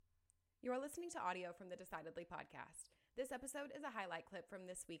You are listening to audio from the Decidedly podcast. This episode is a highlight clip from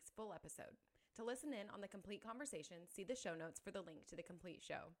this week's full episode. To listen in on the complete conversation, see the show notes for the link to the complete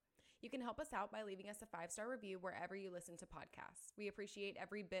show. You can help us out by leaving us a 5-star review wherever you listen to podcasts. We appreciate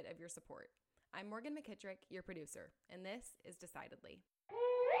every bit of your support. I'm Morgan McKittrick, your producer, and this is Decidedly.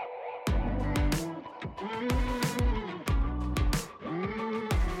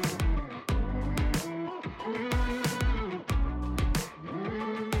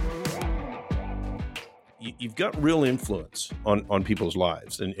 You've got real influence on people's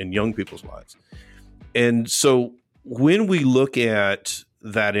lives and young people's lives. And so when we look at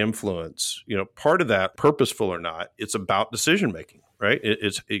that influence, part of that, purposeful or not, it's about decision making, right?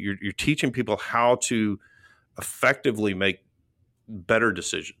 You're teaching people how to effectively make better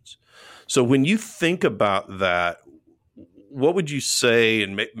decisions. So when you think about that, what would you say,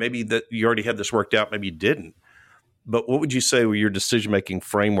 and maybe that you already had this worked out, maybe you didn't, but what would you say were your decision-making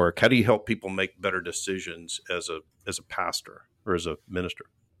framework? How do you help people make better decisions as a pastor or as a minister?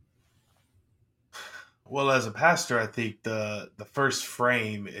 Well, as a pastor, I think the first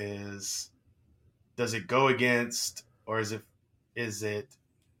frame is, does it go against, or is it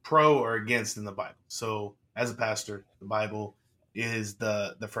pro or against in the Bible? So as a pastor, the Bible is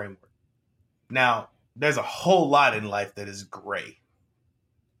the framework. Now, there's a whole lot in life that is gray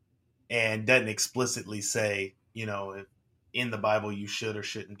and doesn't explicitly say, if in the Bible you should or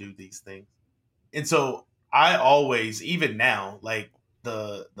shouldn't do these things. And so I always, even now, like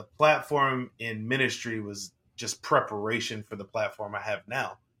the platform in ministry was just preparation for the platform I have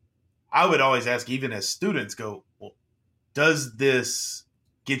now. I would always ask, even as students, well, does this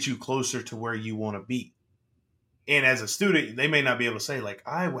get you closer to where you want to be? And as a student, they may not be able to say, like,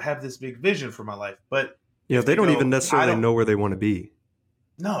 I have this big vision for my life, but they don't even necessarily know where they want to be.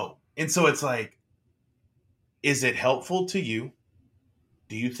 No. And so it's like, is it helpful to you?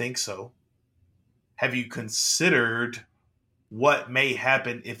 Do you think so? Have you considered what may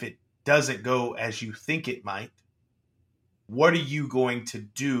happen if it doesn't go as you think it might? What are you going to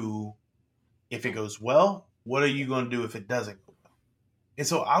do if it goes well? What are you going to do if it doesn't go well? And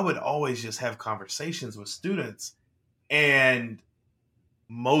so I would always just have conversations with students, and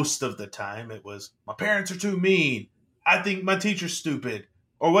most of the time it was, my parents are too mean. I think my teacher's stupid,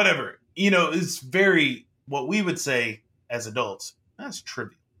 or whatever. It's very, what we would say as adults, that's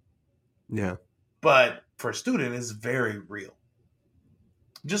trivial. Yeah. But for a student, it's very real.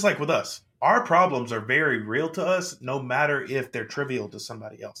 Just like with us, our problems are very real to us, no matter if they're trivial to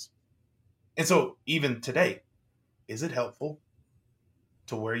somebody else. And so even today, is it helpful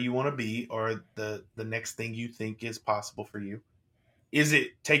to where you want to be, or the next thing you think is possible for you? Is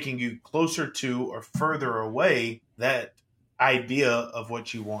it taking you closer to or further away that idea of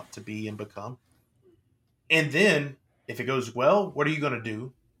what you want to be and become? And then if it goes well, what are you going to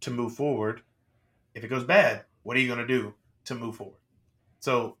do to move forward? If it goes bad, what are you going to do to move forward?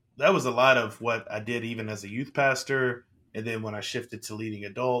 So that was a lot of what I did even as a youth pastor. And then when I shifted to leading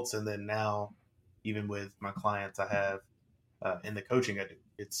adults, and then now even with my clients I have in the coaching I do,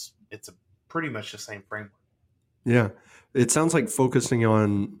 it's a pretty much the same framework. Yeah. It sounds like focusing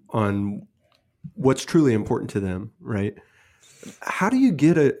on what's truly important to them, right? How do you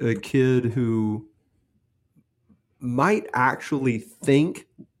get a kid who might actually think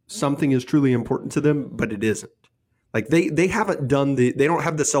something is truly important to them, but it isn't? Like they haven't done they don't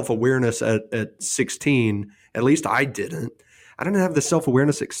have the self-awareness at 16. At least I didn't. I didn't have the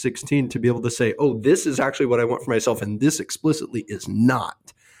self-awareness at 16 to be able to say, oh, this is actually what I want for myself, and this explicitly is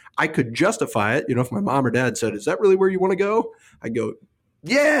not. I could justify it. If my mom or dad said, is that really where you want to go? I go,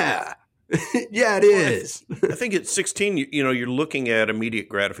 yeah. Yeah, it is. I think at 16, you're looking at immediate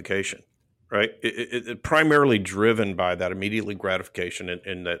gratification, right? It primarily driven by that immediate gratification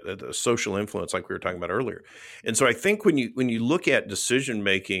and that social influence, like we were talking about earlier. And so I think when you look at decision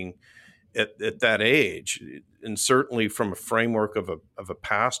making at that age, and certainly from a framework of a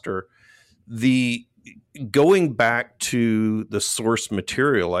pastor, the going back to the source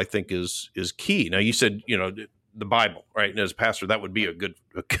material, I think is key. Now, you said the Bible, right? And as a pastor, that would be a good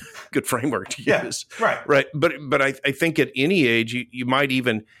framework to use. Right. But I think at any age, you might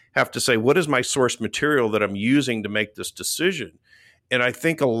even have to say, what is my source material that I'm using to make this decision? And I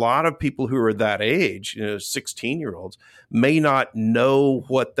think a lot of people who are that age, 16-year-olds, may not know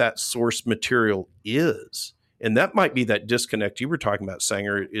what that source material is. And that might be that disconnect you were talking about,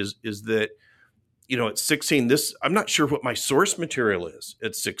 Sanger, is that, at 16, I'm not sure what my source material is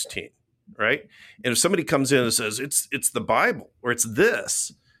at 16. Right. And if somebody comes in and says it's the Bible or it's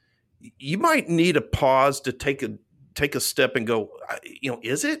this, you might need a pause to take a step and go,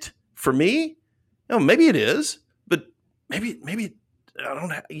 is it for me? No, maybe it is, but maybe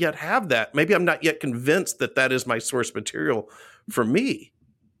yet have that. Maybe I'm not yet convinced that that is my source material for me,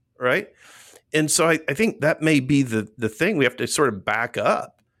 right? And so I think that may be the thing. We have to sort of back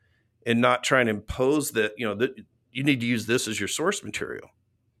up and not try and impose that, that you need to use this as your source material,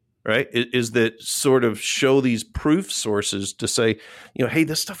 right? Is that sort of show these proof sources to say, hey,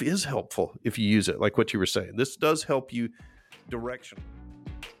 this stuff is helpful if you use it, like what you were saying. This does help you direction.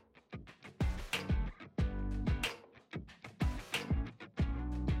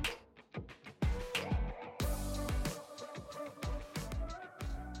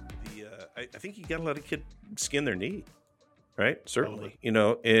 I think you got to let a kid skin their knee, right? Certainly,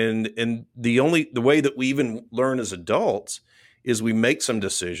 and the way that we even learn as adults is we make some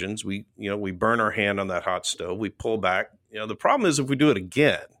decisions. We burn our hand on that hot stove. We pull back. The problem is if we do it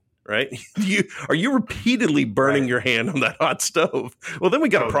again, right? Are you repeatedly burning your hand on that hot stove? Well, then we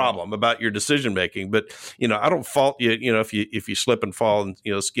got a problem about your decision making. But I don't fault you. If you slip and fall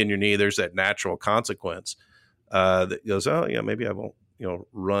and skin your knee, there's that natural consequence that goes, oh yeah, maybe I won't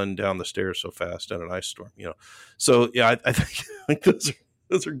run down the stairs so fast in an ice storm. So yeah, I think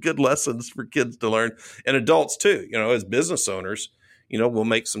those are good lessons for kids to learn, and adults too. As business owners, we'll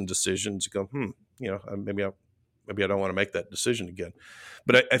make some decisions. Go, maybe I don't want to make that decision again.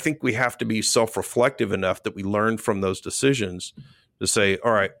 But I think we have to be self-reflective enough that we learn from those decisions to say,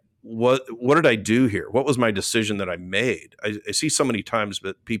 all right, what did I do here? What was my decision that I made? I see so many times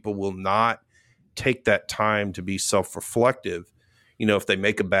that people will not take that time to be self-reflective. If they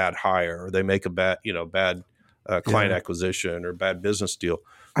make a bad hire or they make a bad client acquisition or bad business deal.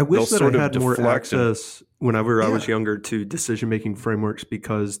 I wish that I had more access whenever I was younger to decision-making frameworks,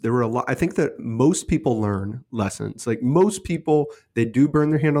 because there were a lot. I think that most people learn lessons. Like most people, they do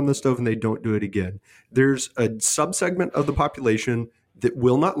burn their hand on the stove and they don't do it again. There's a subsegment of the population that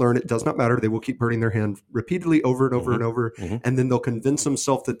will not learn. It does not matter. They will keep burning their hand repeatedly over and over and over. Mm-hmm. And then they'll convince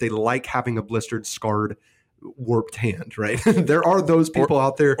themselves that they like having a blistered, scarred, warped hand, right? There are those people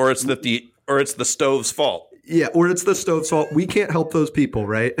out there. Or it's the stove's fault. Yeah, or it's the stove's fault. We can't help those people,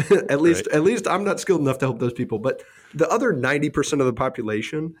 right? At least I'm not skilled enough to help those people. But the other 90% of the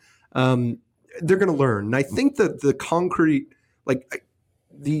population, they're going to learn. And I think that the concrete, like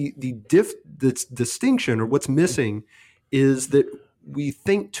the distinction or what's missing is that we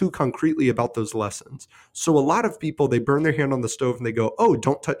think too concretely about those lessons. So a lot of people, they burn their hand on the stove and they go, oh,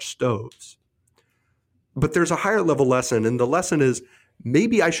 don't touch stoves. But there's a higher level lesson, and the lesson is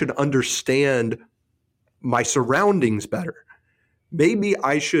maybe I should understand my surroundings better. Maybe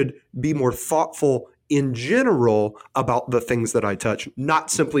I should be more thoughtful in general about the things that I touch,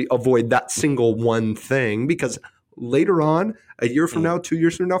 not simply avoid that single one thing, because later on, a year from now, 2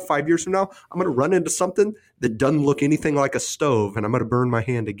 years from now, 5 years from now, I'm going to run into something that doesn't look anything like a stove, and I'm going to burn my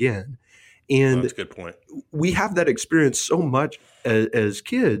hand again. And that's a good point. We have that experience so much as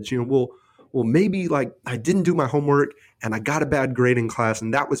kids. Well, maybe like I didn't do my homework and I got a bad grade in class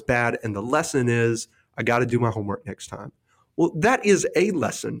and that was bad. And the lesson is I got to do my homework next time. Well, that is a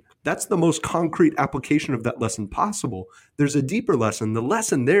lesson. That's the most concrete application of that lesson possible. There's a deeper lesson. The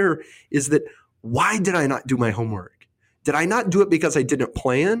lesson there is that why did I not do my homework? Did I not do it because I didn't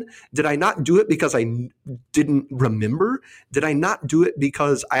plan? Did I not do it because I didn't remember? Did I not do it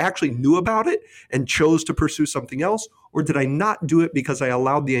because I actually knew about it and chose to pursue something else? Or did I not do it because I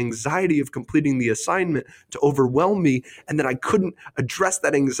allowed the anxiety of completing the assignment to overwhelm me and then I couldn't address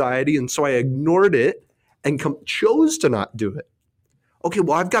that anxiety, and so I ignored it and chose to not do it? Okay,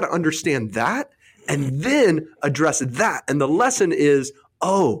 well, I've got to understand that and then address that. And the lesson is,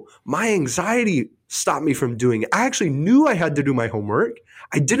 oh, my anxiety stopped me from doing it. I actually knew I had to do my homework.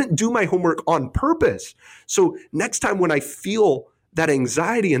 I didn't do my homework on purpose. So next time when I feel that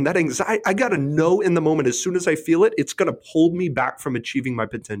anxiety, I got to know in the moment, as soon as I feel it, it's going to hold me back from achieving my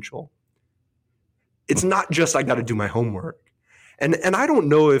potential. It's not just I got to do my homework. And I don't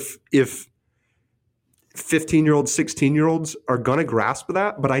know if 15-year-olds, 16-year-olds are going to grasp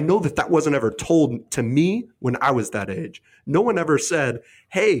that, but I know that wasn't ever told to me when I was that age. No one ever said,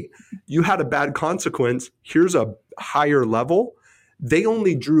 hey, you had a bad consequence. Here's a higher level. They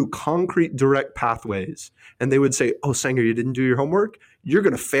only drew concrete, direct pathways. And they would say, oh, Sanger, you didn't do your homework? You're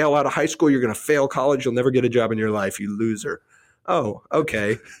going to fail out of high school. You're going to fail college. You'll never get a job in your life, you loser. Oh,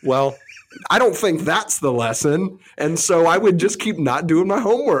 okay. Well, I don't think that's the lesson. And so I would just keep not doing my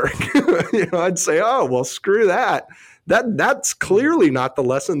homework. I'd say, oh, well, screw that. That's clearly not the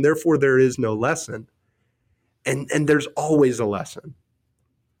lesson. Therefore, there is no lesson. And there's always a lesson.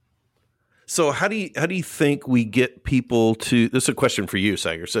 So how do you think we get people to? This is a question for you,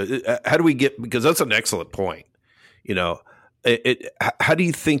 Sanger. So how do we get? Because that's an excellent point. how do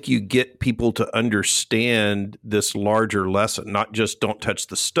you think you get people to understand this larger lesson? Not just don't touch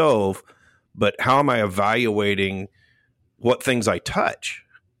the stove, but how am I evaluating what things I touch?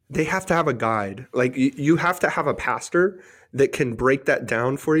 They have to have a guide. Like you have to have a pastor that can break that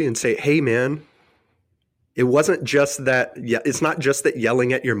down for you and say, hey, man, it wasn't just that. Yeah, it's not just that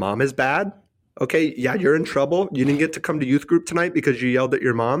yelling at your mom is bad. Okay, yeah, you're in trouble. You didn't get to come to youth group tonight because you yelled at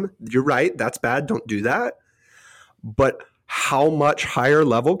your mom. You're right. That's bad. Don't do that. But how much higher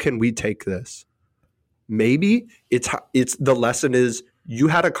level can we take this? Maybe it's the lesson is you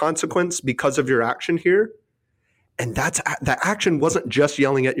had a consequence because of your action here. And that action wasn't just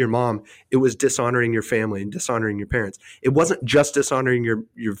yelling at your mom. It was dishonoring your family and dishonoring your parents. It wasn't just dishonoring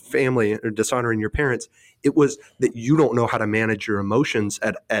your family or dishonoring your parents. It was that you don't know how to manage your emotions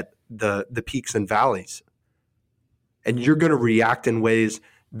at the peaks and valleys. And you're going to react in ways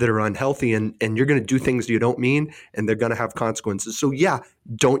that are unhealthy and you're going to do things you don't mean and they're going to have consequences. So yeah,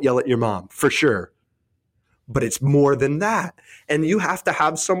 don't yell at your mom for sure. But it's more than that. And you have to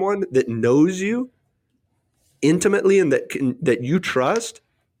have someone that knows you intimately and that you trust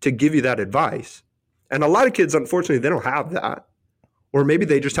to give you that advice. And a lot of kids, unfortunately, they don't have that. Or maybe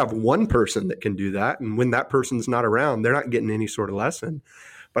they just have one person that can do that. And when that person's not around, they're not getting any sort of lesson.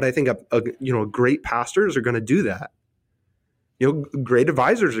 But I think great pastors are going to do that. Great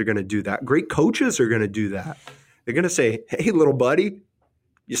advisors are going to do that. Great coaches are going to do that. They're going to say, hey, little buddy,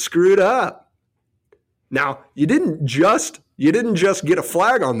 you screwed up. Now, you didn't just get a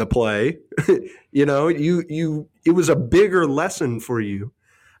flag on the play. It was a bigger lesson for you.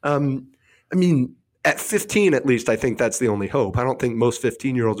 At 15, at least, I think that's the only hope. I don't think most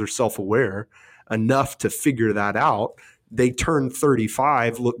 15-year-olds are self-aware enough to figure that out. They turn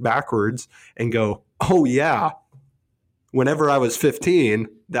 35, look backwards, and go, oh, yeah, whenever I was 15,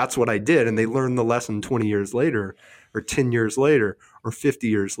 that's what I did. And they learn the lesson 20 years later or 10 years later or 50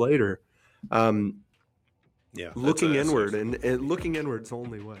 years later. Looking inward and looking inward is the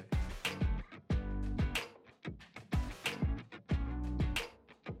only way.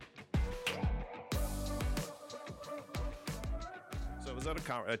 So I was at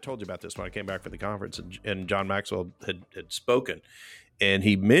I told you about this when I came back from the conference, and John Maxwell had spoken, and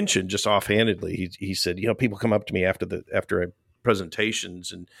he mentioned just offhandedly, he said, people come up to me after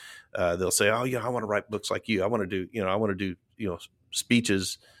presentations, and they'll say, oh, I want to write books like you. I want to do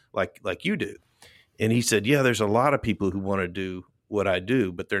speeches like you do. And he said, yeah, there's a lot of people who want to do what I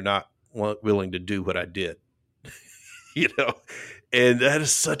do, but they're not willing to do what I did. And that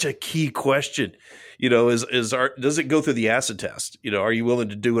is such a key question. Does it go through the acid test? Are you willing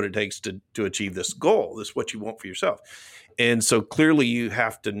to do what it takes to achieve this goal? This is what you want for yourself. And so clearly you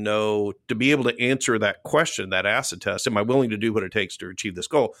have to know, to be able to answer that question, that acid test, am I willing to do what it takes to achieve this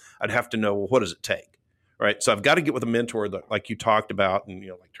goal? I'd have to know, well, what does it take? Right. So I've got to get with a mentor that, like you talked about, and,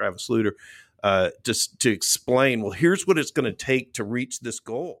 like Travis Luter, just to explain, well, here's what it's going to take to reach this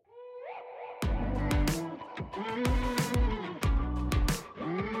goal.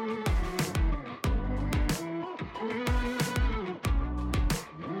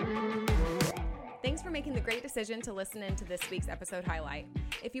 Thanks for making the great decision to listen in to this week's episode highlight.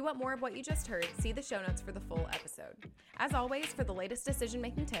 If you want more of what you just heard, see the show notes for the full episode. As always, for the latest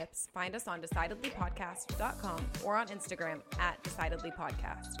decision-making tips, find us on decidedlypodcast.com or on Instagram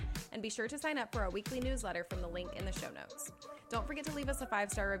 @decidedlypodcast. And be sure to sign up for our weekly newsletter from the link in the show notes. Don't forget to leave us a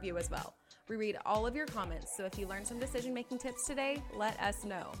 5-star review as well. We read all of your comments, so if you learned some decision-making tips today, let us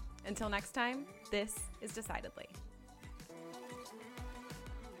know. Until next time, this is Decidedly.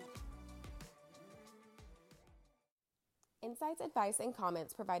 Insights, advice, and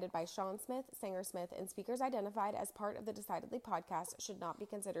comments provided by Sean Smith, Sanger Smith, and speakers identified as part of the Decidedly podcast should not be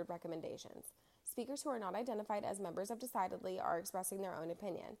considered recommendations. Speakers who are not identified as members of Decidedly are expressing their own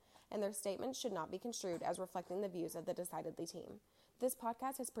opinion, and their statements should not be construed as reflecting the views of the Decidedly team. This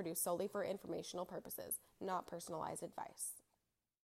podcast is produced solely for informational purposes, not personalized advice.